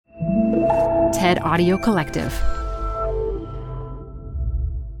TED Audio Collective.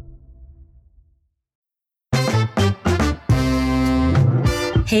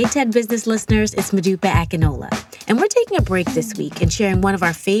 Hey, TED Business listeners, it's Modupe Akinola. And we're taking a break this week and sharing one of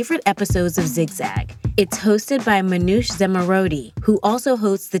our favorite episodes of Zigzag. It's hosted by Manoush Zomorodi, who also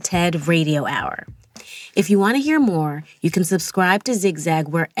hosts the TED Radio Hour. If you want to hear more, you can subscribe to Zigzag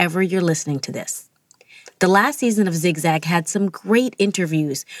wherever you're listening to this. The last season of Zigzag had some great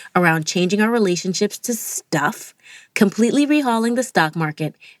interviews around changing our relationships to stuff, completely rehauling the stock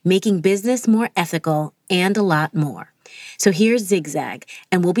market, making business more ethical, and a lot more. So here's Zigzag,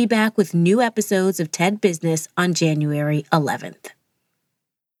 and we'll be back with new episodes of TED Business on January 11th.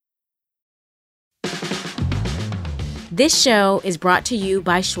 This show is brought to you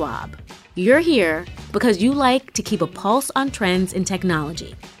by Schwab. You're here because you like to keep a pulse on trends in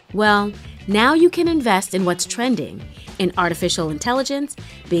technology. Well, now you can invest in what's trending in artificial intelligence,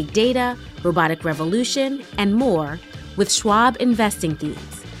 big data, robotic revolution, and more with Schwab Investing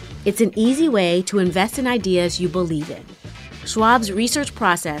Themes. It's an easy way to invest in ideas you believe in. Schwab's research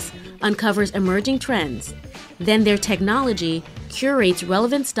process uncovers emerging trends. Then their technology curates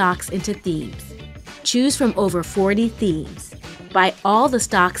relevant stocks into themes. Choose from over 40 themes. Buy all the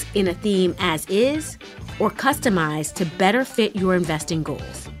stocks in a theme as is or customize to better fit your investing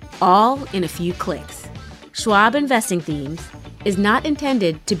goals. All in a few clicks. Schwab Investing Themes is not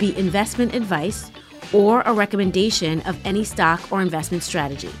intended to be investment advice or a recommendation of any stock or investment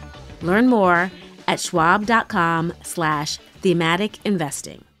strategy. Learn more at schwab.com/thematic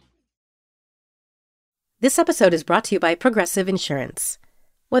investing. This episode is brought to you by Progressive Insurance.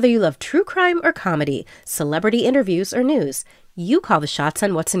 Whether you love true crime or comedy, celebrity interviews or news, you call the shots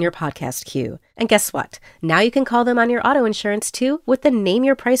on what's in your podcast queue. And guess what? Now you can call them on your auto insurance too with the Name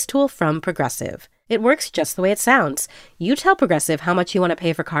Your Price tool from Progressive. It works just the way it sounds. You tell Progressive how much you want to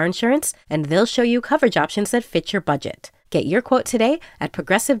pay for car insurance, and they'll show you coverage options that fit your budget. Get your quote today at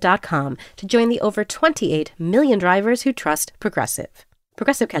Progressive.com to join the over 28 million drivers who trust Progressive.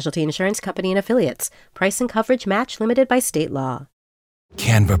 Progressive Casualty Insurance Company and Affiliates. Price and coverage match limited by state law.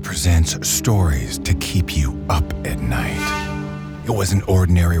 Canva presents stories to keep you up at night. It was an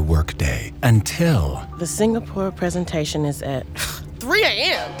ordinary workday until... The Singapore presentation is at 3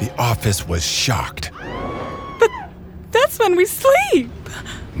 a.m. The office was shocked. But that's when we sleep.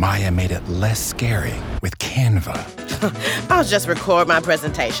 Maya made it less scary with Canva. I'll just record my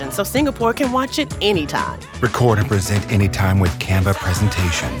presentation so Singapore can watch it anytime. Record and present anytime with Canva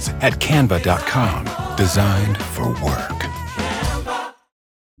presentations at canva.com. Designed for work.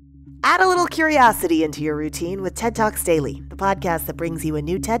 Add a little curiosity into your routine with TED Talks Daily, the podcast that brings you a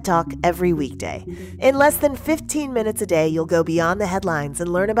new TED Talk every weekday. In less than 15 minutes a day, you'll go beyond the headlines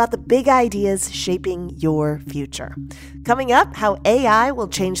and learn about the big ideas shaping your future. Coming up, how AI will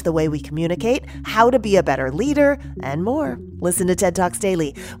change the way we communicate, how to be a better leader, and more. Listen to TED Talks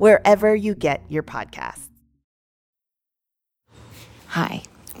Daily wherever you get your podcasts. Hi,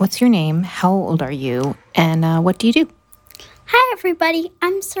 what's your name? How old are you? And what do you do? Hi, everybody.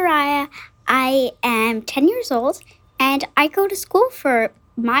 I'm Soraya. I am 10 years old, and I go to school for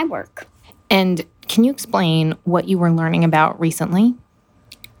my work. And can you explain what you were learning about recently?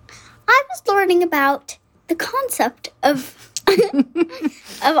 I was learning about the concept of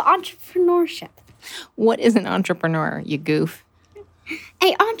entrepreneurship. What is an entrepreneur, you goof?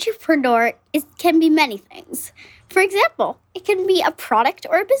 An entrepreneur can be many things. For example, it can be a product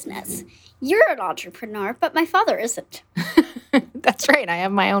or a business. You're an entrepreneur, but my father isn't. That's right. I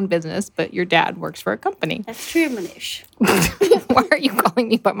have my own business, but your dad works for a company. That's true, Manoush. Why are you calling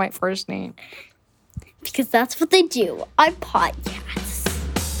me by my first name? Because that's what they do on podcasts.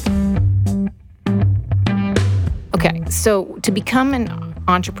 Okay, so to become an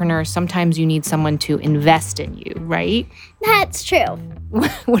entrepreneur, sometimes you need someone to invest in you, right? That's true.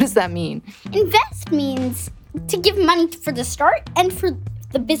 What does that mean? Invest means to give money for the start and for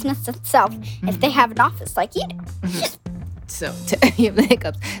the business itself, if they have an office like you do. So, you have the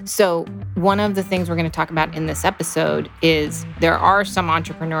hiccups. So, one of the things we're going to talk about in this episode is there are some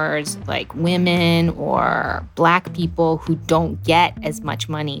entrepreneurs, like women or Black people, who don't get as much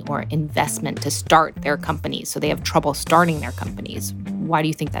money or investment to start their companies. So, they have trouble starting their companies. Why do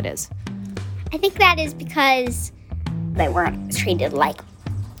you think that is? I think that is because they weren't treated like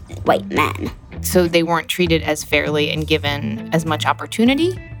white men. So, they weren't treated as fairly and given as much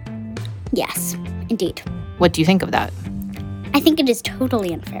opportunity? Yes, indeed. What do you think of that? I think it is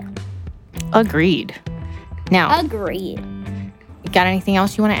totally unfair. Agreed. Now, Agreed. Got anything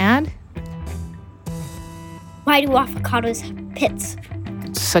else you want to add? Why do avocados have pits?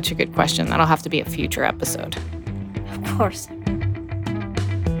 Such a good question. That'll have to be a future episode. Of course.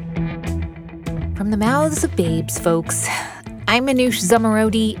 From the mouths of babes, folks. I'm Manoush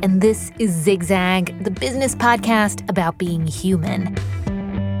Zomorodi, and this is Zigzag, the business podcast about being human.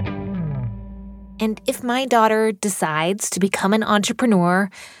 And if my daughter decides to become an entrepreneur,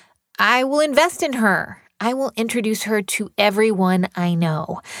 I will invest in her. I will introduce her to everyone I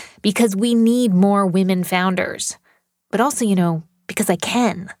know, because we need more women founders. But also, because I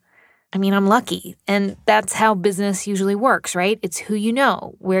can. I mean, I'm lucky, and that's how business usually works, right? It's who you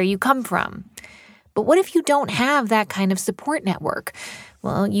know, where you come from. But what if you don't have that kind of support network?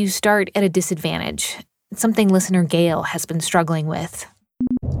 Well, you start at a disadvantage. It's something listener Gail has been struggling with.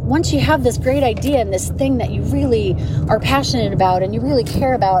 Once you have this great idea and this thing that you really are passionate about and you really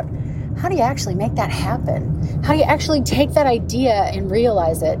care about, how do you actually make that happen? How do you actually take that idea and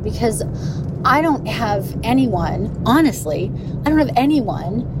realize it? Because I don't have anyone, honestly, I don't have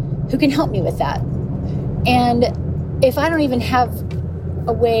anyone who can help me with that. And if I don't even have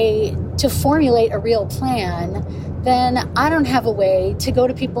a way to formulate a real plan, then I don't have a way to go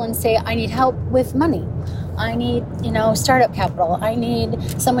to people and say, I need help with money. I need, startup capital. I need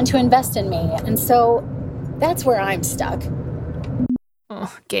someone to invest in me. And so that's where I'm stuck.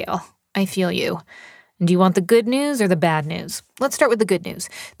 Oh, Gail, I feel you. Do you want the good news or the bad news? Let's start with the good news.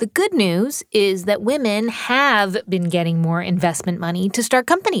 The good news is that women have been getting more investment money to start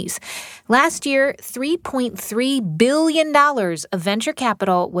companies. Last year, $3.3 billion of venture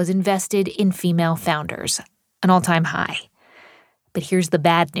capital was invested in female founders, an all-time high. But here's the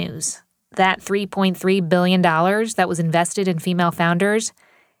bad news. That $3.3 billion that was invested in female founders,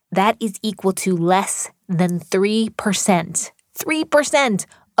 that is equal to less than 3%. 3%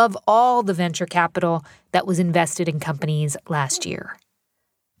 of all the venture capital that was invested in companies last year.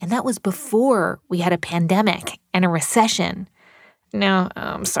 And that was before we had a pandemic and a recession. Now,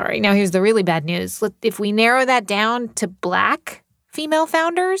 I'm sorry. Now, here's the really bad news. If we narrow that down to Black female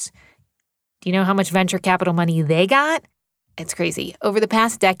founders, do you know how much venture capital money they got? It's crazy. Over the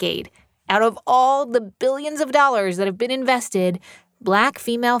past decade, out of all the billions of dollars that have been invested, Black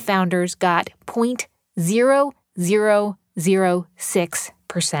female founders got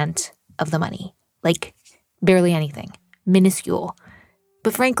 0.0006% of the money. Like, barely anything. Minuscule.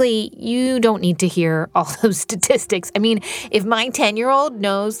 But frankly, you don't need to hear all those statistics. I mean, if my 10-year-old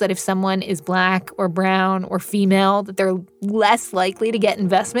knows that if someone is Black or brown or female, that they're less likely to get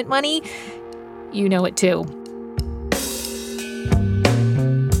investment money, you know it too.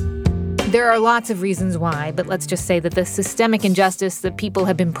 There are lots of reasons why, but let's just say that the systemic injustice that people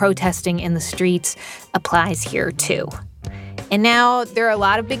have been protesting in the streets applies here too. And now there are a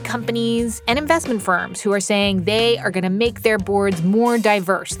lot of big companies and investment firms who are saying they are going to make their boards more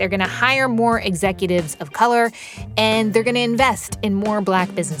diverse. They're going to hire more executives of color, and they're going to invest in more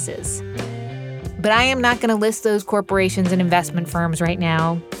Black businesses. But I am not going to list those corporations and investment firms right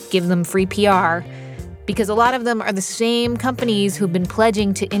now, give them free PR, because a lot of them are the same companies who've been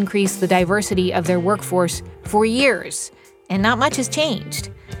pledging to increase the diversity of their workforce for years, and not much has changed.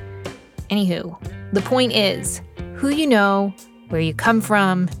 Anywho, the point is, who you know, where you come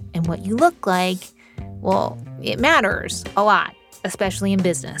from, and what you look like, well, it matters a lot, especially in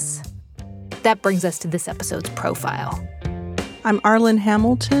business. That brings us to this episode's profile. I'm Arlan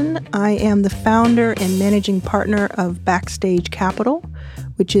Hamilton. I am the founder and managing partner of Backstage Capital,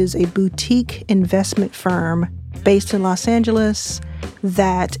 which is a boutique investment firm based in Los Angeles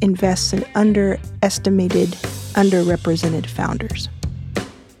that invests in underestimated, underrepresented founders.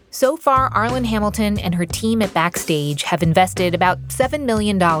 So far, Arlan Hamilton and her team at Backstage have invested about $7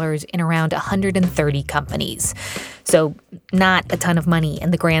 million in around 130 companies. So not a ton of money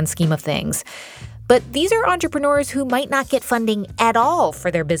in the grand scheme of things. But these are entrepreneurs who might not get funding at all for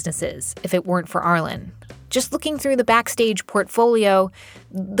their businesses if it weren't for Arlan. Just looking through the Backstage portfolio,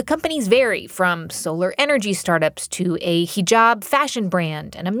 the companies vary from solar energy startups to a hijab fashion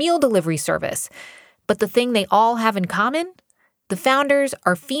brand and a meal delivery service. But the thing they all have in common? The founders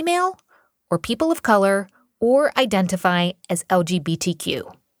are female or people of color or identify as LGBTQ.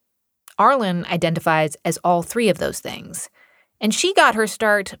 Arlan identifies as all three of those things. And she got her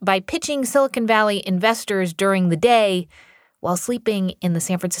start by pitching Silicon Valley investors during the day while sleeping in the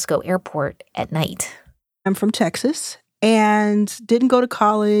San Francisco airport at night. I'm from Texas and didn't go to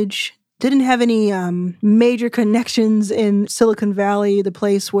college, didn't have any major connections in Silicon Valley, the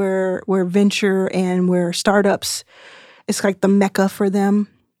place where venture and where startups, it's like the mecca for them.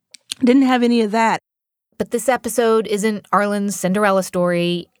 Didn't have any of that. But this episode isn't Arlan's Cinderella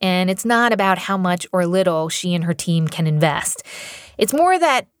story, and it's not about how much or little she and her team can invest. It's more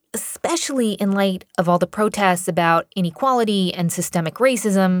that, especially in light of all the protests about inequality and systemic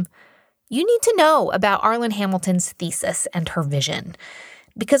racism, you need to know about Arlan Hamilton's thesis and her vision.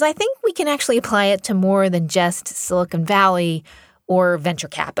 because I think we can actually apply it to more than just Silicon Valley or venture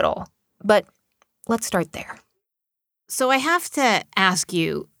capital. But let's start there. So I have to ask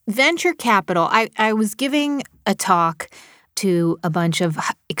you, venture capital, I was giving a talk to a bunch of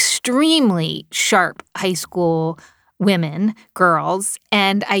extremely sharp high school women, girls,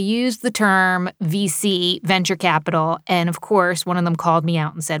 and I used the term VC, venture capital, and of course, one of them called me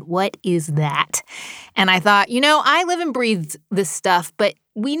out and said, "What is that?" And I thought, I live and breathe this stuff, but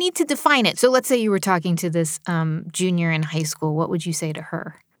we need to define it. So let's say you were talking to this junior in high school. What would you say to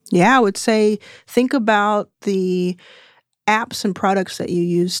her? Yeah, I would say think about the apps and products that you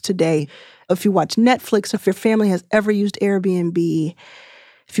use today. If you watch Netflix, if your family has ever used Airbnb,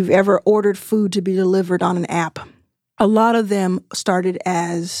 if you've ever ordered food to be delivered on an app, a lot of them started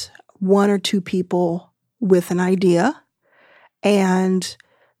as one or two people with an idea. And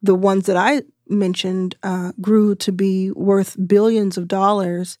the ones that I mentioned grew to be worth billions of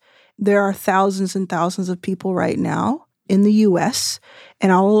dollars. There are thousands and thousands of people right now in the U.S.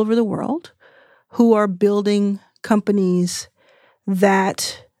 and all over the world who are building companies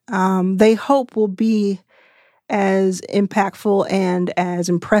that they hope will be as impactful and as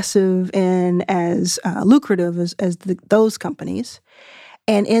impressive and as lucrative as those companies.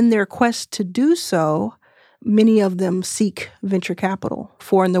 And in their quest to do so, many of them seek venture capital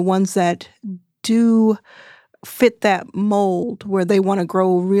and the ones that do fit that mold where they want to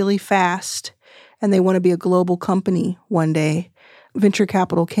grow really fast and they want to be a global company one day, venture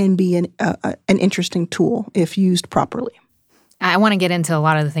capital can be an interesting tool if used properly. I want to get into a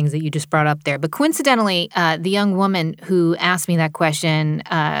lot of the things that you just brought up there. But coincidentally, the young woman who asked me that question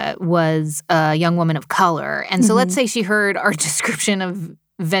was a young woman of color. And so let's say she heard our description of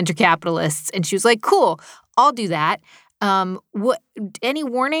venture capitalists and she was like, cool, I'll do that. Any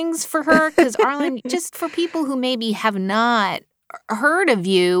warnings for her? Because Arlen, just for people who maybe have not heard of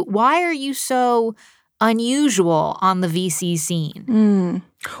you, why are you so unusual on the VC scene?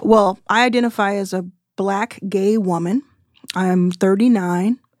 Well, I identify as a Black gay woman. I'm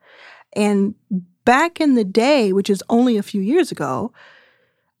 39, and back in the day, which is only a few years ago,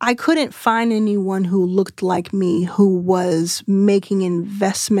 I couldn't find anyone who looked like me who was making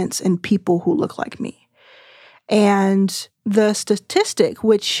investments in people who look like me. And the statistic,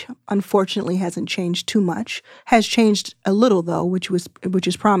 which unfortunately hasn't changed too much, has changed a little though, which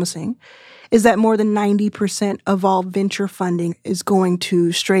is promising, is that more than 90% of all venture funding is going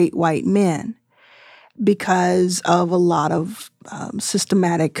to straight white men, because of a lot of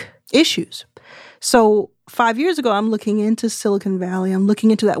systematic issues. So 5 years ago, I'm looking into Silicon Valley. I'm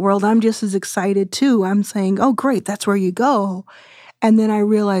looking into that world. I'm just as excited too. I'm saying, oh, great, that's where you go. And then I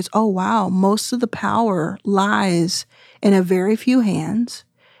realized, oh, wow, most of the power lies in a very few hands,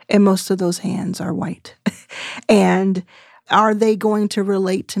 and most of those hands are white. And are they going to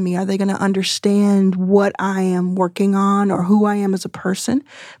relate to me? Are they going to understand what I am working on or who I am as a person?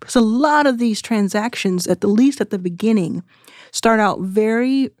 Because a lot of these transactions, at the least at the beginning, start out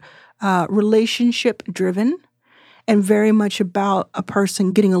very relationship-driven and very much about a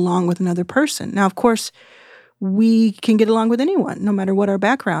person getting along with another person. Now, of course, we can get along with anyone, no matter what our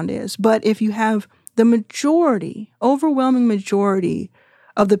background is. But if you have the overwhelming majority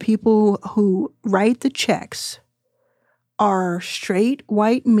of the people who write the checks are straight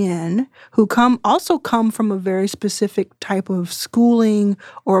white men who also come from a very specific type of schooling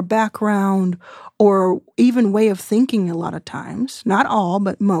or background or even way of thinking a lot of times, not all,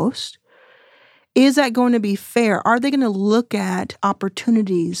 but most. Is that going to be fair? Are they going to look at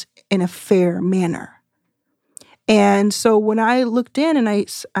opportunities in a fair manner? And so when I looked in and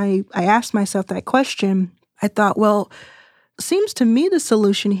I asked myself that question, I thought, well, seems to me the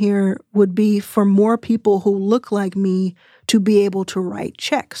solution here would be for more people who look like me to be able to write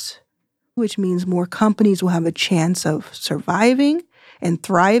checks, which means more companies will have a chance of surviving and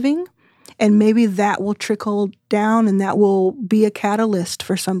thriving. And maybe that will trickle down and that will be a catalyst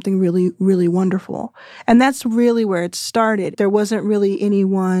for something really, really wonderful. And that's really where it started. There wasn't really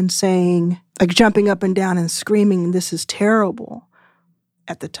anyone saying, like jumping up and down and screaming, this is terrible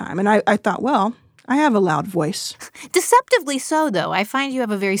at the time. And I thought, well, I have a loud voice. Deceptively so, though. I find you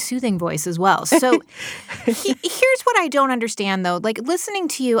have a very soothing voice as well. So here's what I don't understand, though. Like, listening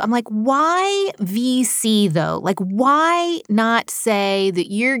to you, I'm like, why VC, though? Like, why not say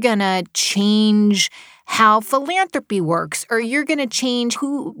that you're going to change how philanthropy works, or you're going to change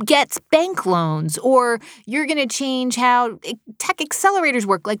who gets bank loans, or you're going to change how tech accelerators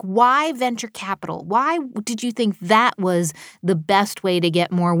work? Like, why venture capital? Why did you think that was the best way to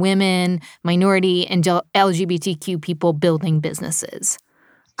get more women, minority, and LGBTQ people building businesses?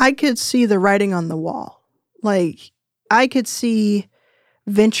 I could see the writing on the wall. Like, I could see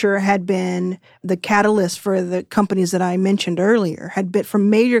venture had been the catalyst for the companies that I mentioned earlier, had been from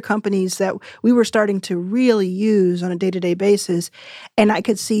major companies that we were starting to really use on a day-to-day basis. And I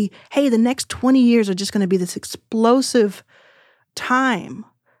could see, hey, the next 20 years are just going to be this explosive time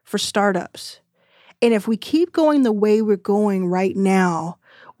for startups. And if we keep going the way we're going right now,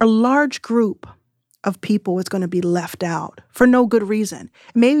 a large group of people is going to be left out for no good reason.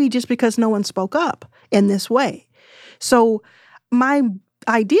 Maybe just because no one spoke up in this way. So my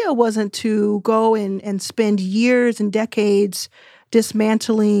idea wasn't to go and spend years and decades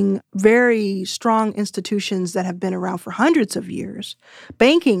dismantling very strong institutions that have been around for hundreds of years.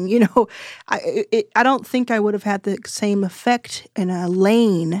 Banking, I don't think I would have had the same effect in a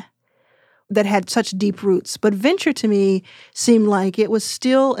lane that had such deep roots. But venture to me seemed like it was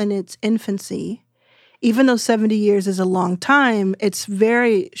still in its infancy. Even though 70 years is a long time, it's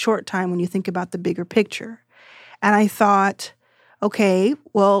very short time when you think about the bigger picture. And I thought, okay,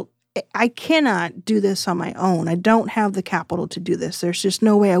 well, I cannot do this on my own. I don't have the capital to do this. There's just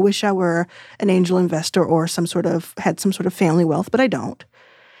no way. I wish I were an angel investor or had some sort of family wealth, but I don't.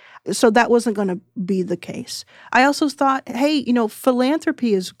 So that wasn't going to be the case. I also thought, hey,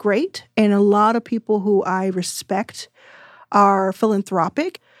 philanthropy is great, and a lot of people who I respect are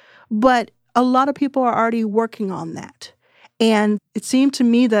philanthropic, but a lot of people are already working on that. And it seemed to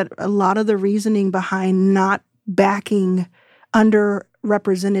me that a lot of the reasoning behind not backing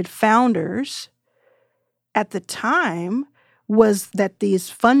underrepresented founders at the time was that these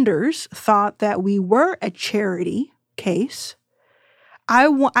funders thought that we were a charity case.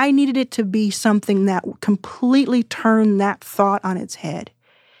 I needed it to be something that completely turned that thought on its head.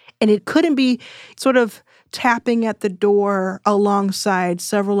 And it couldn't be sort of tapping at the door alongside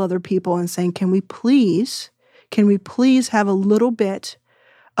several other people and saying, can we please have a little bit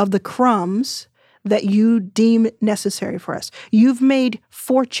of the crumbs that you deem necessary for us? You've made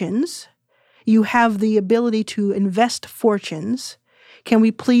fortunes. You have the ability to invest fortunes. Can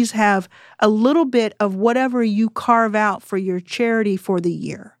we please have a little bit of whatever you carve out for your charity for the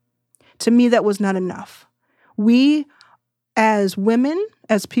year? To me, that was not enough. We, as women,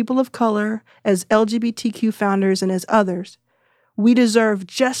 as people of color, as LGBTQ founders, and as others, we deserve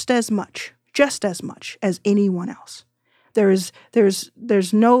just as much as anyone else. There's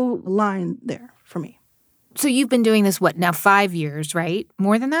no line there for me. So you've been doing this, now 5 years, right?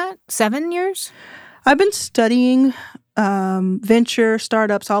 More than that? 7 years? I've been studying venture,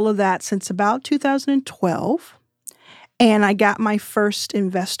 startups, all of that since about 2012. And I got my first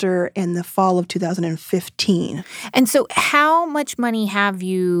investor in the fall of 2015. And so how much money have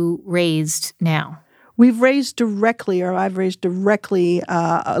you raised now? I've raised directly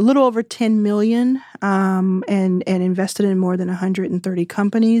a little over $10 million and invested in more than 130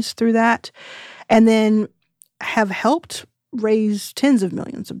 companies through that. And then have helped raise tens of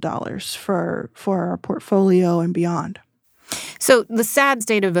millions of dollars for our portfolio and beyond. So the sad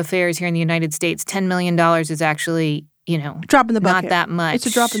state of affairs here in the United States, $10 million is actually, drop in the bucket. Not that much. It's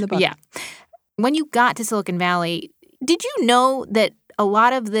a drop in the bucket. Yeah. When you got to Silicon Valley, did you know that a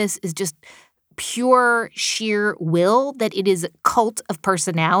lot of this is just pure sheer will, that it is a cult of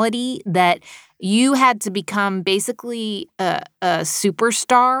personality, that you had to become basically a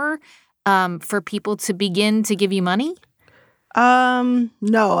superstar for people to begin to give you money?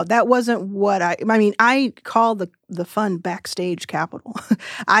 No, that wasn't what I call the fund Backstage Capital.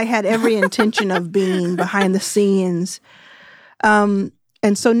 I had every intention of being behind the scenes.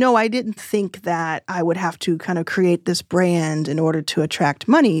 And so, no, I didn't think that I would have to kind of create this brand in order to attract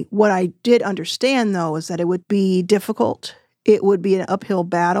money. What I did understand, though, is that it would be difficult. It would be an uphill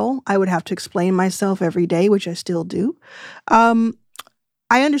battle. I would have to explain myself every day, which I still do. I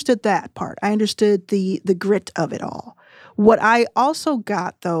understood that part. I understood the grit of it all. What I also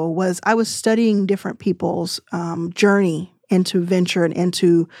got, though, was I was studying different people's journey into venture and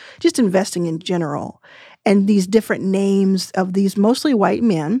into just investing in general, and these different names of these mostly white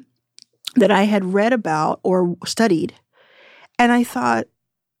men that I had read about or studied. And I thought,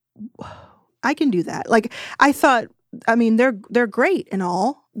 I can do that. I thought, they're great and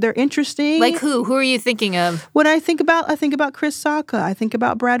all. They're interesting. Like who? Who are you thinking of? When I think about Chris Sacca. I think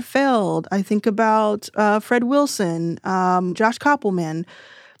about Brad Feld. I think about Fred Wilson, Josh Koppelman.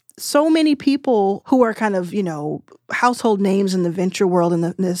 So many people who are kind of, household names in the venture world and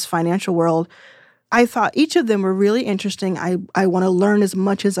this financial world. I thought each of them were really interesting. I want to learn as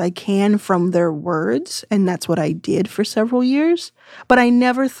much as I can from their words, and that's what I did for several years. But I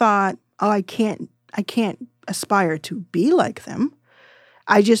never thought, I can't aspire to be like them.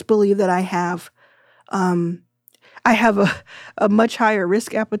 I just believe that I have a much higher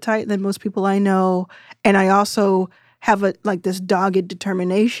risk appetite than most people I know, and I also have this dogged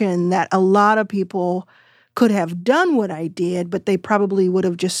determination that a lot of people could have done what I did, but they probably would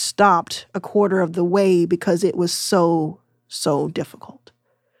have just stopped a quarter of the way because it was so difficult.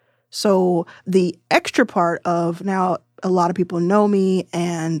 So the extra part of now a lot of people know me,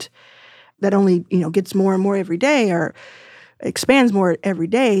 and that only, gets more and more every day or expands more every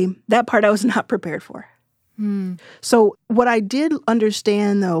day, that part I was not prepared for. So what I did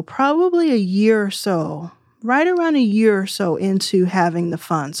understand, though, probably a year or so, right around a year or so into having the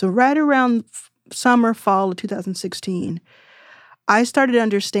fund, so right around summer, fall of 2016, I started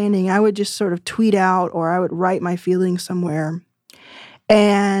understanding. I would just sort of tweet out or I would write my feelings somewhere,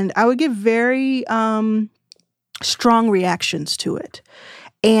 and I would get very strong reactions to it.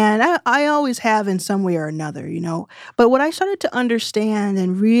 And I always have in some way or another, But what I started to understand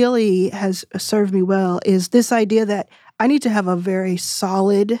and really has served me well is this idea that I need to have a very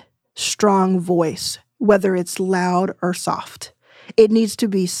solid, strong voice, whether it's loud or soft. It needs to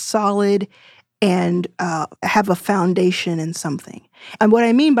be solid and have a foundation in something. And what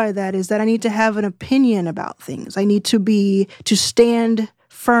I mean by that is that I need to have an opinion about things. I need to stand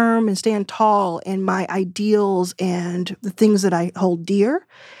firm and stand tall in my ideals and the things that I hold dear.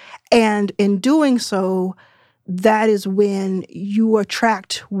 And in doing so, that is when you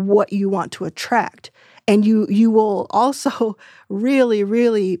attract what you want to attract. And you will also really,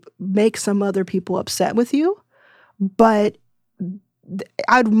 really make some other people upset with you. But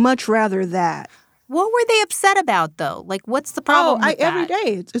I'd much rather that. What were they upset about, though? Like, what's the problem with that? Every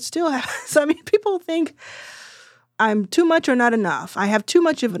day. It still happens. I mean, people think I'm too much or not enough. I have too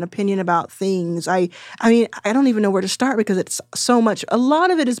much of an opinion about things. I mean, I don't even know where to start because it's so much. A lot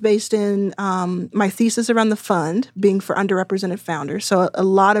of it is based in my thesis around the fund being for underrepresented founders. So a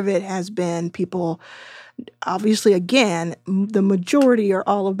lot of it has been people, obviously, again, the majority are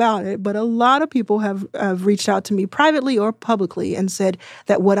all about it, but a lot of people have reached out to me privately or publicly and said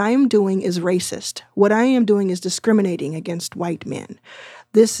that what I am doing is racist. What I am doing is discriminating against white men.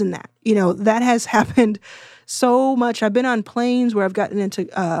 This and that. That has happened so much. I've been on planes where I've gotten into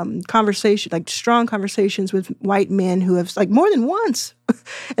strong conversations with white men who have, more than once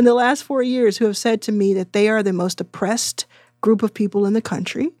in the last 4 years, who have said to me that they are the most oppressed group of people in the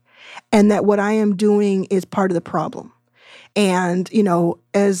country and that what I am doing is part of the problem. And,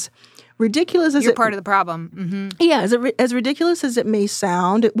 as ridiculous as You're part of the problem. Mm-hmm. Yeah, as ridiculous as it may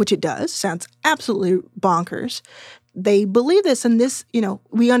sound, which it does, sounds absolutely bonkers. They believe this, and this,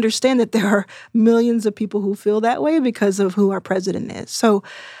 we understand that there are millions of people who feel that way because of who our president is. So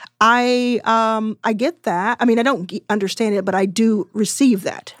I get that. I mean, I don't understand it, but I do receive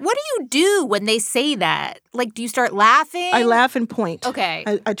that. What do you do when they say that? Like, do you start laughing? I laugh and point. Okay.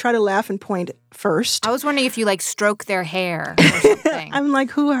 I try to laugh and point first. I was wondering if you, stroke their hair or something. I'm like,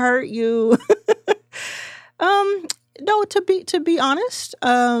 who hurt you? No, to be honest,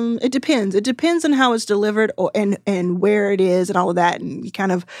 it depends. It depends on how it's delivered and where it is and all of that.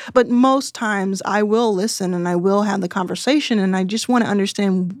 And but most times I will listen and I will have the conversation and I just want to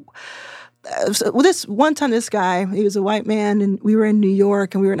understand. This one time, this guy, he was a white man, and we were in New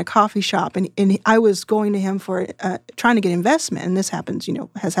York and we were in a coffee shop, and I was going to him for trying to get investment. And this happens,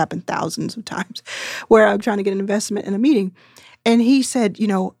 has happened thousands of times, where I'm trying to get an investment in a meeting. And he said,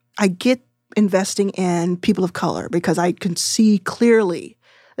 I get investing in people of color because I can see clearly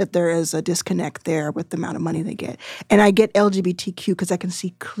that there is a disconnect there with the amount of money they get. And I get LGBTQ because I can see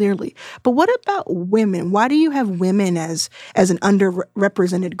clearly. But what about women? Why do you have women as an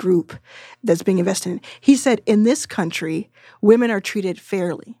underrepresented group that's being invested in? He said, in this country, women are treated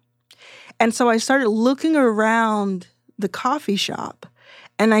fairly. And so I started looking around the coffee shop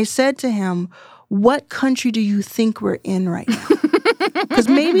and I said to him, what country do you think we're in right now? Because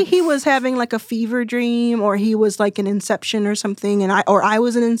maybe he was having a fever dream, or he was like an Inception or something, and I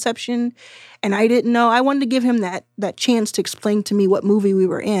was an Inception, and I didn't know. I wanted to give him that chance to explain to me what movie we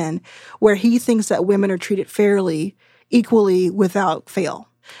were in, where he thinks that women are treated fairly, equally, without fail.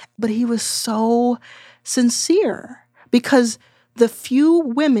 But he was so sincere because the few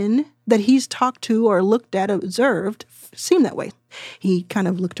women that he's talked to or looked at, observed, seemed that way. He kind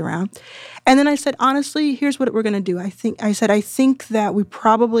of looked around. And then I said, honestly, here's what we're going to do. I think that we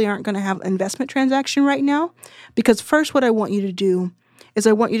probably aren't going to have an investment transaction right now, because first what I want you to do is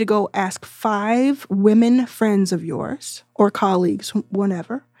I want you to go ask 5 women friends of yours or colleagues,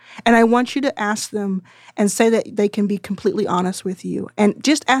 whatever, and I want you to ask them and say that they can be completely honest with you. And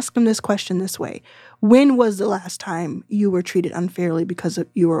just ask them this question this way. When was the last time you were treated unfairly because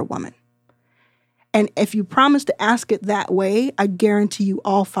you were a woman? And if you promise to ask it that way, I guarantee you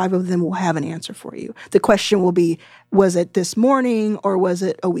all 5 of them will have an answer for you. The question will be, was it this morning or was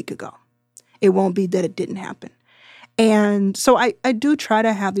it a week ago? It won't be that it didn't happen. And so I do try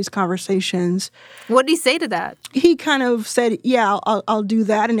to have these conversations. What did he say to that? He kind of said, yeah, I'll do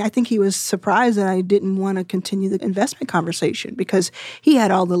that. And I think he was surprised that I didn't want to continue the investment conversation because he had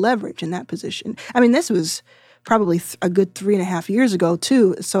all the leverage in that position. I mean, this was probably a good 3.5 years ago,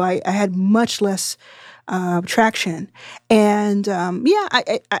 too. So I had much less traction. And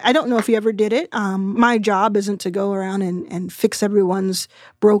I don't know if he ever did it. My job isn't to go around and fix everyone's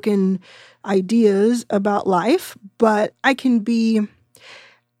broken ideas about life, but I can be,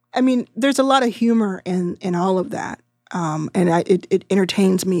 I mean, there's a lot of humor in all of that. And it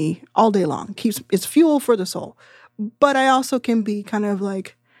entertains me all day long. It's fuel for the soul. But I also can be kind of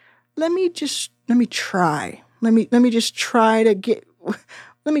like, let me try. Let me just try to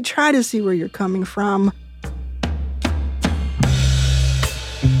see where you're coming from.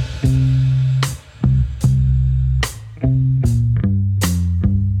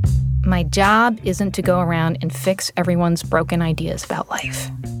 My job isn't to go around and fix everyone's broken ideas about life.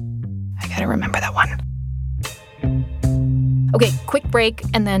 I gotta remember that one. Okay, quick break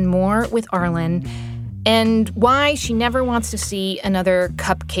and then more with Arlen and why she never wants to see another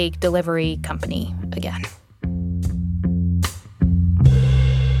cupcake delivery company again.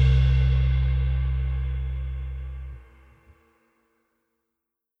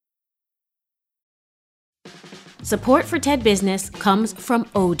 Support for TED Business comes from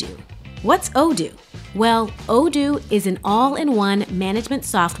Odoo. What's Odoo? Well, Odoo is an all-in-one management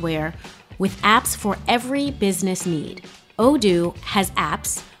software with apps for every business need. Odoo has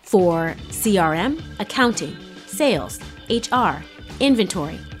apps for CRM, accounting, sales, HR,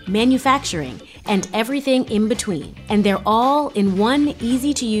 inventory, manufacturing, and everything in between. And they're all in one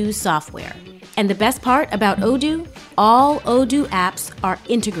easy-to-use software. And the best part about Odoo? All Odoo apps are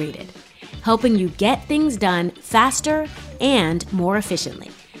integrated, helping you get things done faster and more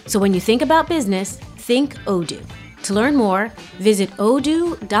efficiently. So when you think about business, think Odoo. To learn more, visit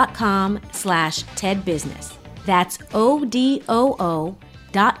odoo.com/TEDbusiness. That's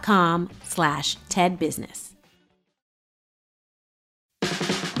odoo.com/TEDbusiness.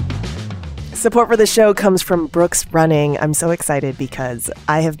 Support for the show comes from Brooks Running. I'm so excited because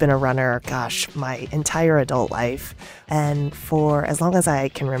I have been a runner, my entire adult life. And for as long as I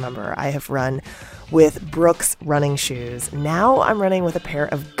can remember, I have run with Brooks running shoes. Now I'm running with a pair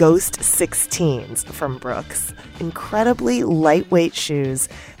of Ghost 16s from Brooks. Incredibly lightweight shoes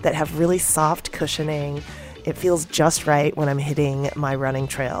that have really soft cushioning. It feels just right when I'm hitting my running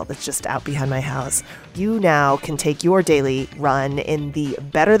trail that's just out behind my house. You now can take your daily run in the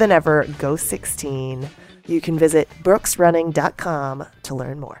better than ever Ghost 16. You can visit brooksrunning.com to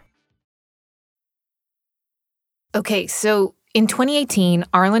learn more. Okay, so in 2018,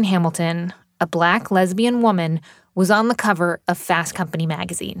 Arlen Hamilton, a Black lesbian woman, was on the cover of Fast Company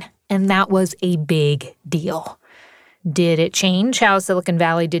magazine, and that was a big deal. Did it change how Silicon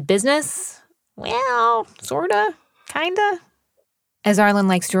Valley did business? Well, sorta, kinda. As Arlen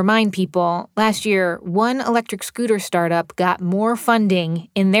likes to remind people, last year, one electric scooter startup got more funding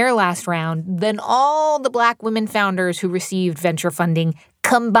in their last round than all the Black women founders who received venture funding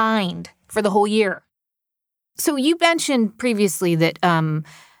combined for the whole year. So you mentioned previously that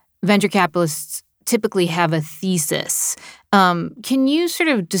venture capitalists typically have a thesis. Can you sort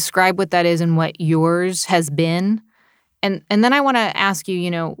of describe what that is and what yours has been? And then I want to ask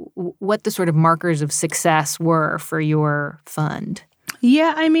you, what the sort of markers of success were for your fund.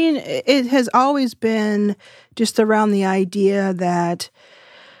 Yeah, I mean, it has always been just around the idea that,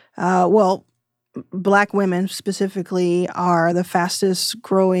 Black women specifically are the fastest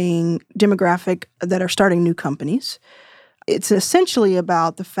growing demographic that are starting new companies. It's essentially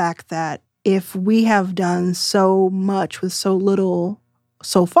about the fact that if we have done so much with so little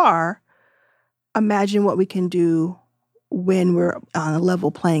so far, imagine what we can do when we're on a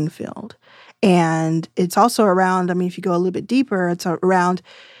level playing field. And it's also around, if you go a little bit deeper, it's around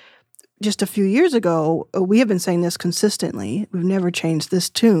just a few years ago, we have been saying this consistently. We've never changed this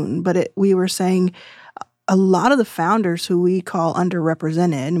tune, but we were saying a lot of the founders who we call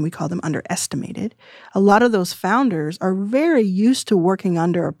underrepresented, and we call them underestimated, a lot of those founders are very used to working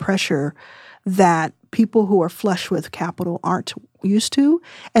under a pressure that people who are flush with capital aren't used to.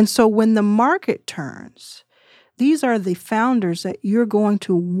 And so when the market turns, these are the founders that you're going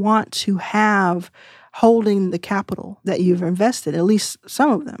to want to have holding the capital that you've invested, at least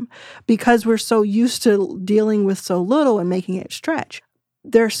some of them, because we're so used to dealing with so little and making it stretch.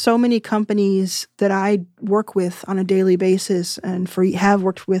 There are so many companies that I work with on a daily basis and have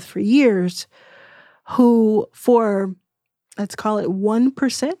worked with for years who, for, let's call it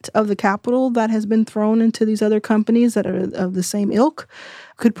 1% of the capital that has been thrown into these other companies that are of the same ilk,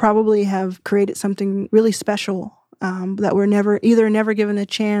 could probably have created something really special that were never given a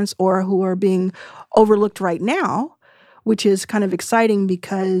chance or who are being overlooked right now, which is kind of exciting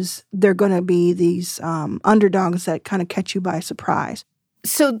because they're going to be these underdogs that kind of catch you by surprise.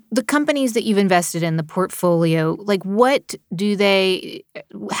 So the companies that you've invested in, the portfolio, like how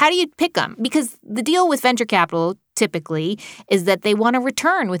do you pick them? Because the deal with venture capital typically is that they want a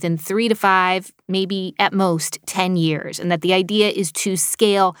return within 3 to 5, maybe at most 10 years, and that the idea is to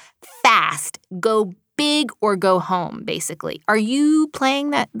scale fast, go big or go home, basically. Are you playing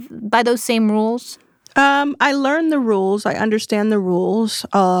that by those same rules? I learned the rules. I understand the rules.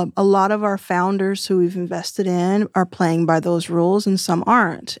 A lot of our founders who we've invested in are playing by those rules, and some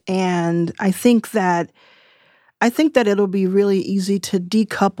aren't. And I think that it'll be really easy to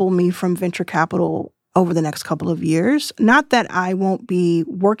decouple me from venture capital over the next couple of years. Not that I won't be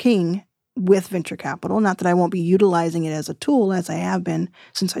working with venture capital, not that I won't be utilizing it as a tool, as I have been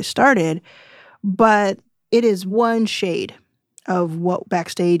since I started, but it is one shade of what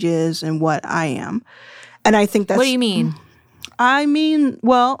Backstage is and what I am. And I think that's... What do you mean? I mean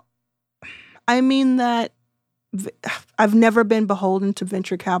that I've never been beholden to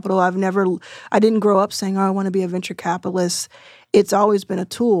venture capital. I didn't grow up saying, I want to be a venture capitalist. It's always been a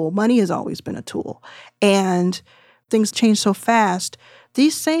tool. Money has always been a tool. And things change so fast.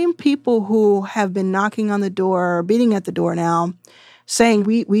 These same people who have been knocking on the door, or beating at the door now, saying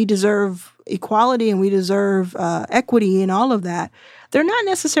we deserve equality and we deserve equity and all of that, they're not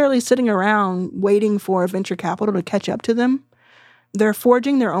necessarily sitting around waiting for venture capital to catch up to them. They're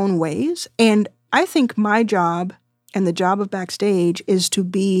forging their own ways. And I think my job and the job of Backstage is to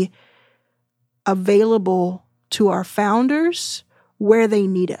be available to our founders where they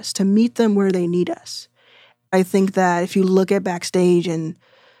need us, to meet them where they need us. I think that if you look at Backstage in,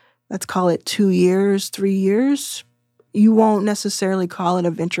 let's call it 2 years, 3 years, you won't necessarily call it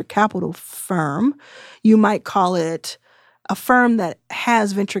a venture capital firm. You might call it a firm that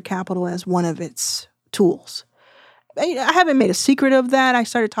has venture capital as one of its tools. I haven't made a secret of that. I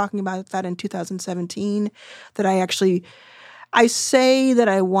started talking about that in 2017, that I say that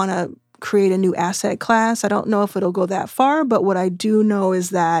I want to create a new asset class. I don't know if it'll go that far, but what I do know is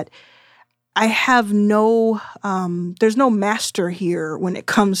that I have there's no master here when it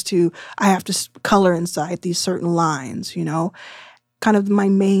comes to, I have to color inside these certain lines, Kind of my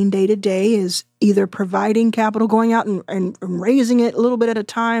main day-to-day is either providing capital, going out and raising it a little bit at a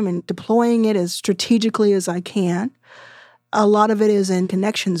time and deploying it as strategically as I can. A lot of it is in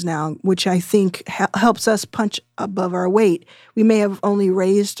connections now, which I think helps us punch above our weight. We may have only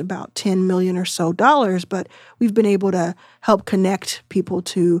raised about $10 million or so, but we've been able to help connect people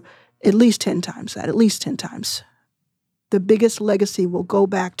to at least 10 times that, at least 10 times. The biggest legacy will go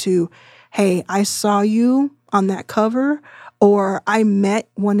back to, hey, I saw you on that cover, or I met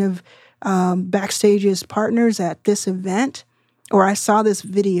one of Backstage's partners at this event, or I saw this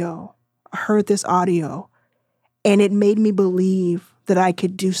video, I heard this audio, and it made me believe that I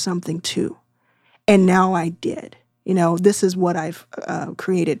could do something too. And now I did. This is what I've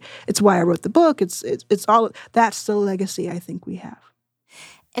created. It's why I wrote the book. It's all, that's the legacy I think we have.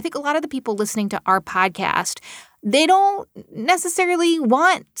 I think a lot of the people listening to our podcast, they don't necessarily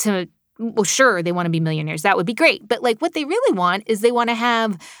want to, well, sure, they want to be millionaires. That would be great. But what they really want is they want to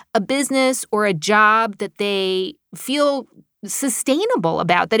have a business or a job that they feel sustainable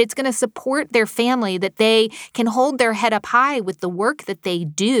about, that it's going to support their family, that they can hold their head up high with the work that they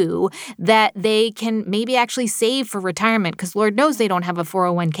do, that they can maybe actually save for retirement, because Lord knows they don't have a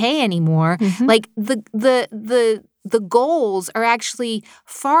 401k anymore. Mm-hmm. The goals are actually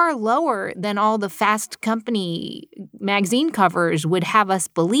far lower than all the Fast Company magazine covers would have us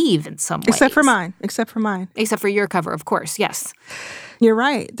believe in some ways. Except for mine. Except for your cover, of course, yes. You're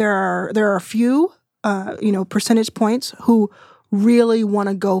right. There are a few, percentage points who really want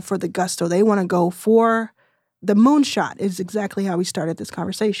to go for the gusto. They want to go for the moonshot is exactly how we started this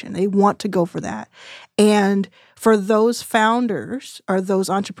conversation. They want to go for that. And for those founders or those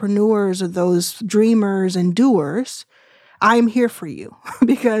entrepreneurs or those dreamers and doers, I'm here for you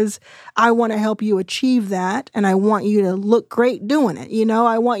because I want to help you achieve that. And I want you to look great doing it.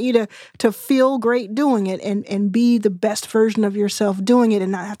 I want you to feel great doing it and be the best version of yourself doing it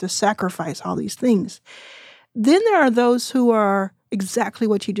and not have to sacrifice all these things. Then there are those who are exactly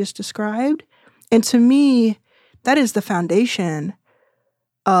what you just described. And to me, that is the foundation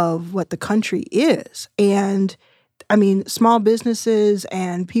of what the country is. And I mean, small businesses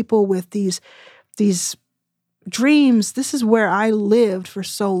and people with these dreams, this is where I lived for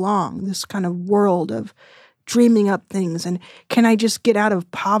so long, this kind of world of dreaming up things. And can I just get out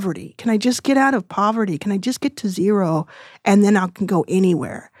of poverty? Can I just get out of poverty? Can I just get to zero and then I can go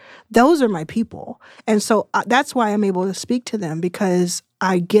anywhere? Those are my people. And so that's why I'm able to speak to them, because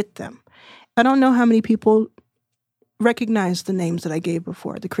I get them. I don't know how many people recognize the names that I gave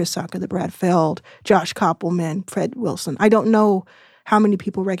before, the Chris Sacca, the Brad Feld, Josh Koppelman, Fred Wilson. I don't know how many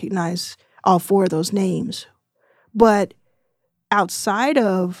people recognize all four of those names. But outside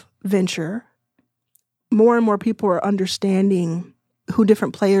of venture, more and more people are understanding who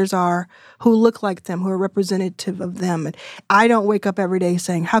different players are, who look like them, who are representative of them. And I don't wake up every day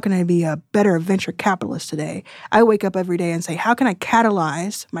saying, how can I be a better venture capitalist today? I wake up every day and say, how can I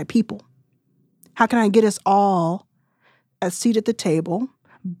catalyze my people? How can I get us all a seat at the table,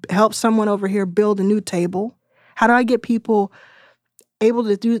 help someone over here build a new table? How do I get people able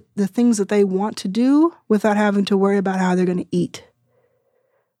to do the things that they want to do without having to worry about how they're going to eat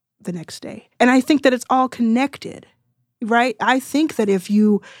the next day? And I think that it's all connected, right? I think that if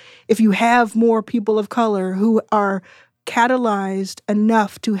you have more people of color who are catalyzed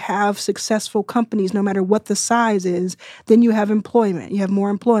enough to have successful companies, no matter what the size is, then you have employment. You have more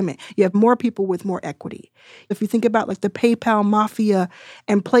employment. You have more people with more equity. If you think about like the PayPal mafia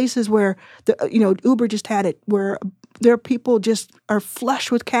and places where Uber just had it, where their people just are flush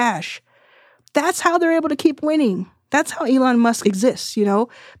with cash, that's how they're able to keep winning. That's how Elon Musk exists,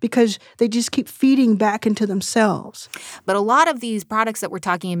 because they just keep feeding back into themselves. But a lot of these products that we're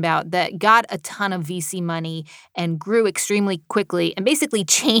talking about that got a ton of VC money and grew extremely quickly and basically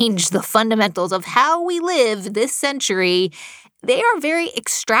changed the fundamentals of how we live this century, they are very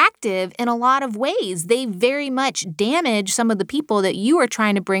extractive in a lot of ways. They very much damage some of the people that you are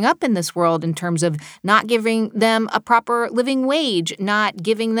trying to bring up in this world in terms of not giving them a proper living wage, not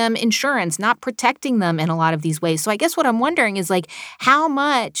giving them insurance, not protecting them in a lot of these ways. So I guess what I'm wondering is, like, how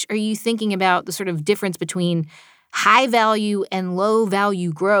much are you thinking about the sort of difference between high value and low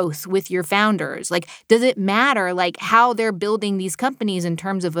value growth with your founders? Like, does it matter, like, how they're building these companies in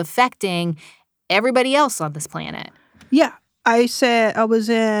terms of affecting everybody else on this planet? Yeah. I was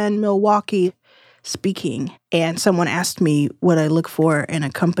in Milwaukee speaking, and someone asked me what I look for in a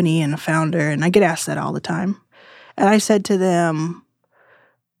company and a founder, and I get asked that all the time. And I said to them,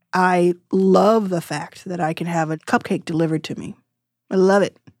 I love the fact that I can have a cupcake delivered to me. I love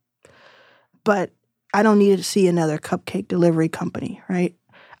it. But I don't need to see another cupcake delivery company, right?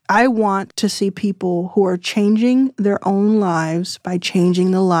 I want to see people who are changing their own lives by changing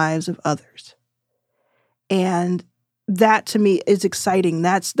the lives of others. And that, to me, is exciting.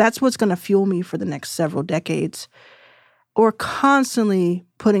 That's what's going to fuel me for the next several decades. We're constantly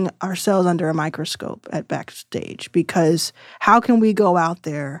putting ourselves under a microscope at Backstage, because how can we go out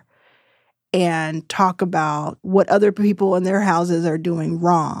there and talk about what other people in their houses are doing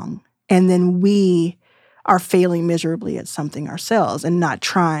wrong, and then we are failing miserably at something ourselves and not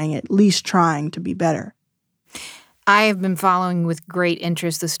trying, at least trying to be better? I have been following with great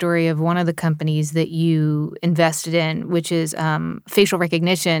interest the story of one of the companies that you invested in, which is facial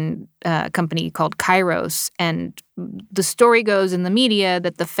recognition company called Kairos. And the story goes in the media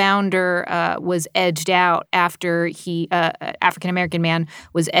that the founder was edged out after African-American man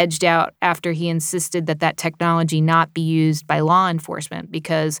was edged out after he insisted that technology not be used by law enforcement,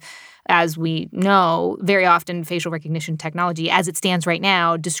 because as we know, very often facial recognition technology, as it stands right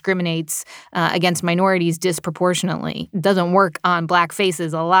now, discriminates against minorities disproportionately. It doesn't work on Black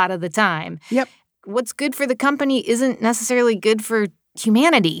faces a lot of the time. Yep. What's good for the company isn't necessarily good for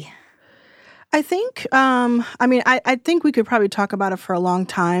humanity. I think, I think we could probably talk about it for a long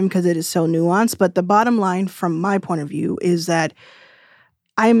time because it is so nuanced. But the bottom line from my point of view is that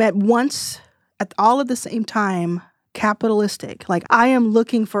I'm at all at the same time, capitalistic. Like, I am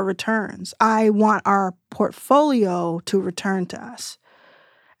looking for returns. I want our portfolio to return to us.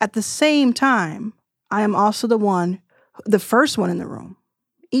 At the same time, I am also the first one in the room,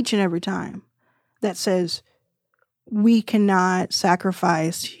 each and every time, that says we cannot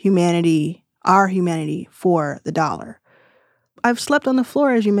sacrifice our humanity for the dollar. I've slept on the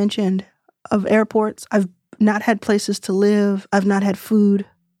floor, as you mentioned, of airports. I've not had places to live. I've not had food.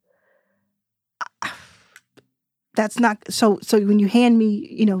 That's not so when you hand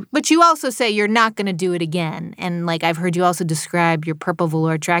me, But you also say you're not going to do it again. And like, I've heard you also describe your purple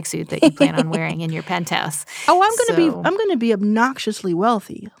velour tracksuit that you plan on wearing in your penthouse. Oh, I'm going to be obnoxiously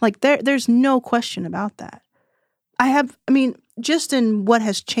wealthy. Like, there's no question about that. Just in what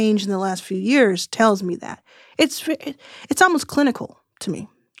has changed in the last few years tells me that. It's almost clinical to me.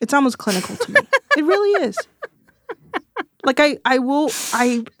 It's almost clinical to me. It really is. Like, I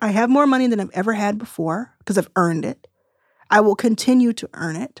have more money than I've ever had before because I've earned it. I will continue to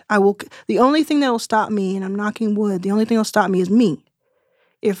earn it. The only thing that will stop me, and I'm knocking wood, the only thing that will stop me is me.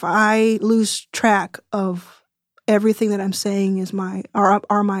 If I lose track of everything that I'm saying is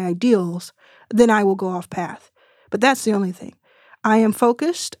are my ideals, then I will go off path. But that's the only thing. I am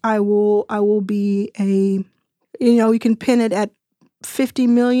focused. I will be you can pin it at 50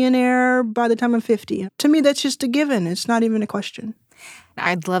 millionaire by the time I'm 50. To me, that's just a given. It's not even a question.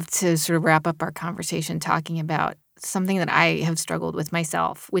 I'd love to sort of wrap up our conversation talking about something that I have struggled with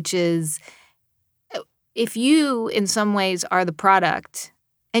myself, which is if you in some ways are the product,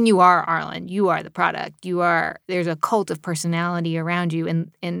 and you are, Arlen, you are the product, there's a cult of personality around you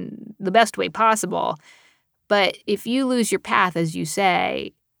in the best way possible. But if you lose your path, as you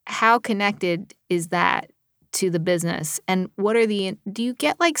say, how connected is that to the business? And do you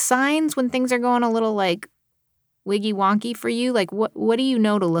get like signs when things are going a little like wiggy wonky for you? Like what do you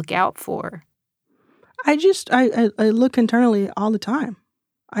know to look out for? I look internally all the time.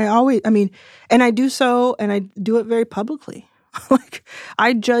 And I do so, and I do it very publicly. Like,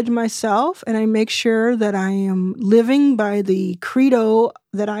 I judge myself, and I make sure that I am living by the credo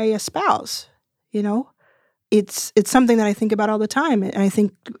that I espouse. It's something that I think about all the time, and I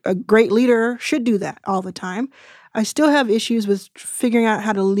think a great leader should do that all the time. I still have issues with figuring out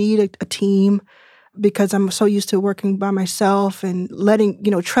how to lead a team because I'm so used to working by myself and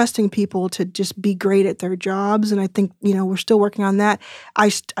trusting people to just be great at their jobs. And I think, we're still working on that. I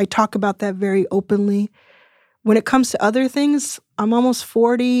talk about that very openly. When it comes to other things, I'm almost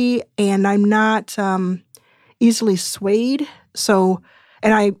 40 and I'm not easily swayed. So,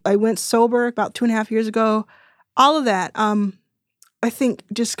 and I went sober about 2.5 years ago. All of that, I think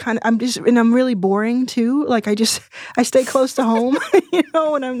I'm really boring too. Like I stay close to home,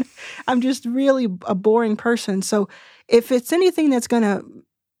 and I'm just really a boring person. So if it's anything that's going to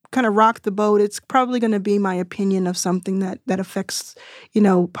kind of rock the boat, it's probably going to be my opinion of something that affects,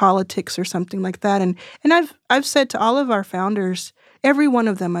 politics or something like that. And I've said to all of our founders, every one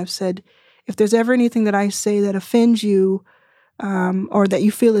of them, I've said, if there's ever anything that I say that offends you, or that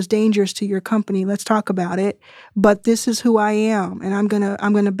you feel is dangerous to your company, let's talk about it. But this is who I am, and I'm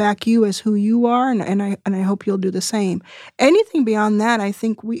gonna back you as who you are, and I hope you'll do the same. Anything beyond that, I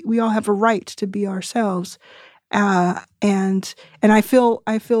think we all have a right to be ourselves, and I feel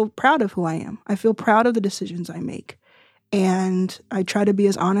proud of who I am. I feel proud of the decisions I make, and I try to be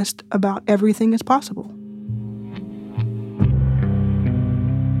as honest about everything as possible.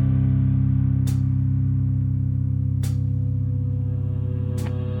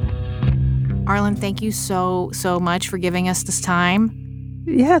 Arlen, thank you so much for giving us this time.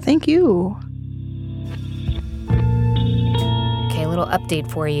 Yeah, thank you. Okay, a little update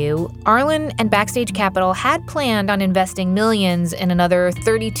for you. Arlen and Backstage Capital had planned on investing millions in another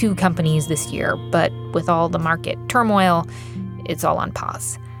 32 companies this year, but with all the market turmoil, it's all on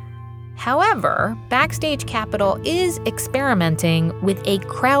pause. However, Backstage Capital is experimenting with a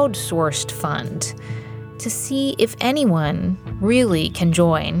crowdsourced fund. To see if anyone really can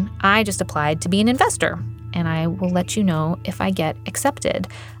join, I just applied to be an investor, and I will let you know if I get accepted.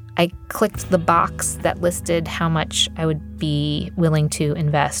 I clicked the box that listed how much I would be willing to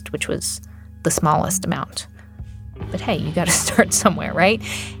invest, which was the smallest amount. But hey, you got to start somewhere, right?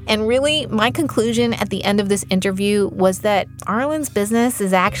 And really, my conclusion at the end of this interview was that Arlen's business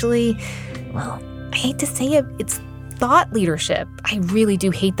is actually, well, I hate to say it, it's thought leadership. I really do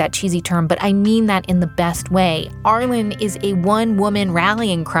hate that cheesy term, but I mean that in the best way. Arlen is a one-woman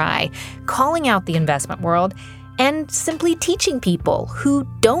rallying cry, calling out the investment world and simply teaching people who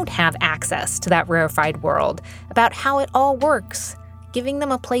don't have access to that rarefied world about how it all works, giving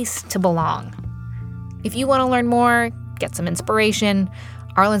them a place to belong. If you want to learn more, get some inspiration,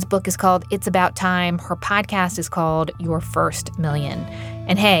 Arlen's book is called It's About Time. Her podcast is called Your First Million.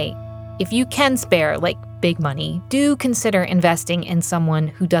 And hey, if you can spare, big money, do consider investing in someone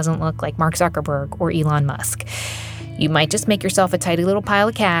who doesn't look like Mark Zuckerberg or Elon Musk. You might just make yourself a tidy little pile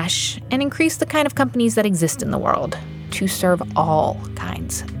of cash and increase the kind of companies that exist in the world to serve all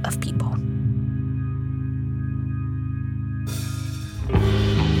kinds of people.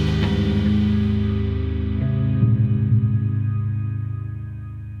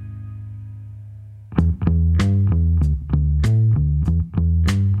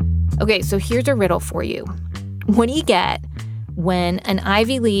 Okay, so here's a riddle for you. What do you get when an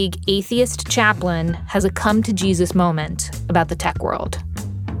Ivy League atheist chaplain has a come-to-Jesus moment about the tech world?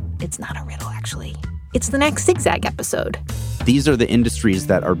 It's not a riddle, actually. It's the next Zigzag episode. These are the industries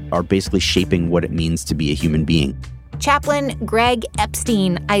that are basically shaping what it means to be a human being. Chaplain Greg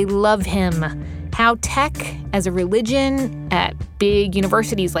Epstein, I love him. How tech as a religion at big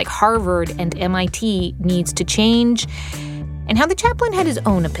universities like Harvard and MIT needs to change. and how the chaplain had his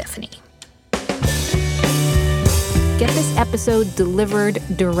own epiphany. Get this episode delivered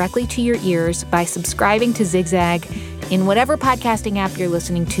directly to your ears by subscribing to Zigzag in whatever podcasting app you're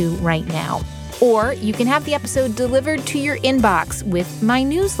listening to right now. Or you can have the episode delivered to your inbox with my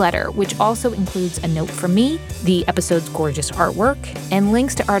newsletter, which also includes a note from me, the episode's gorgeous artwork, and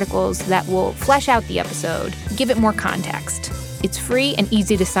links to articles that will flesh out the episode, give it more context. It's free and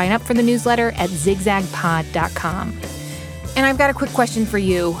easy to sign up for the newsletter at zigzagpod.com. And I've got a quick question for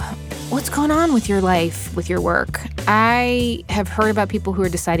you. What's going on with your life, with your work? I have heard about people who are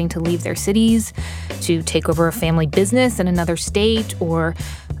deciding to leave their cities, to take over a family business in another state, or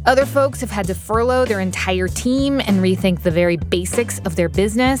other folks have had to furlough their entire team and rethink the very basics of their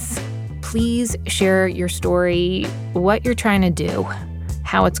business. Please share your story, what you're trying to do,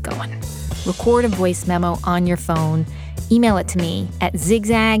 how it's going. Record a voice memo on your phone. Email it to me at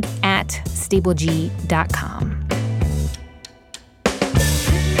zigzag@stableg.com.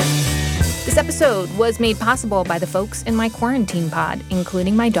 This episode was made possible by the folks in my quarantine pod,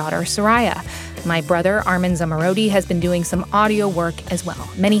 including my daughter, Soraya. My brother, Armin Zamarodi, has been doing some audio work as well.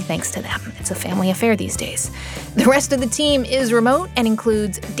 Many thanks to them. It's a family affair these days. The rest of the team is remote and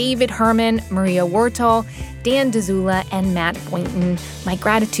includes David Herman, Maria Wartall, Dan DeZula, and Matt Boynton. My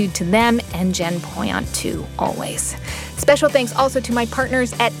gratitude to them and Jen Poyant, too, always. Special thanks also to my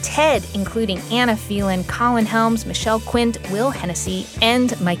partners at TED, including Anna Phelan, Colin Helms, Michelle Quint, Will Hennessy,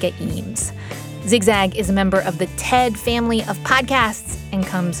 and Micah Eames. Zigzag is a member of the TED family of podcasts and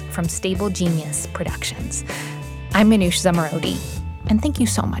comes from Stable Genius Productions. I'm Manoush Zamarodi, and thank you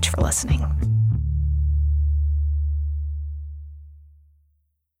so much for listening.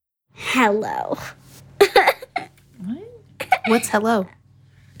 Hello. What? What's hello?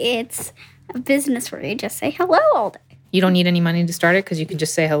 It's a business where you just say hello all day. You don't need any money to start it because you can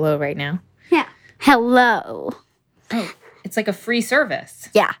just say hello right now? Yeah. Hello. Oh, it's like a free service.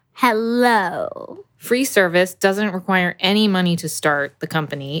 Yeah. Hello. Free service doesn't require any money to start the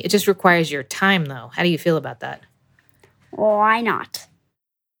company. It just requires your time, though. How do you feel about that? Why not?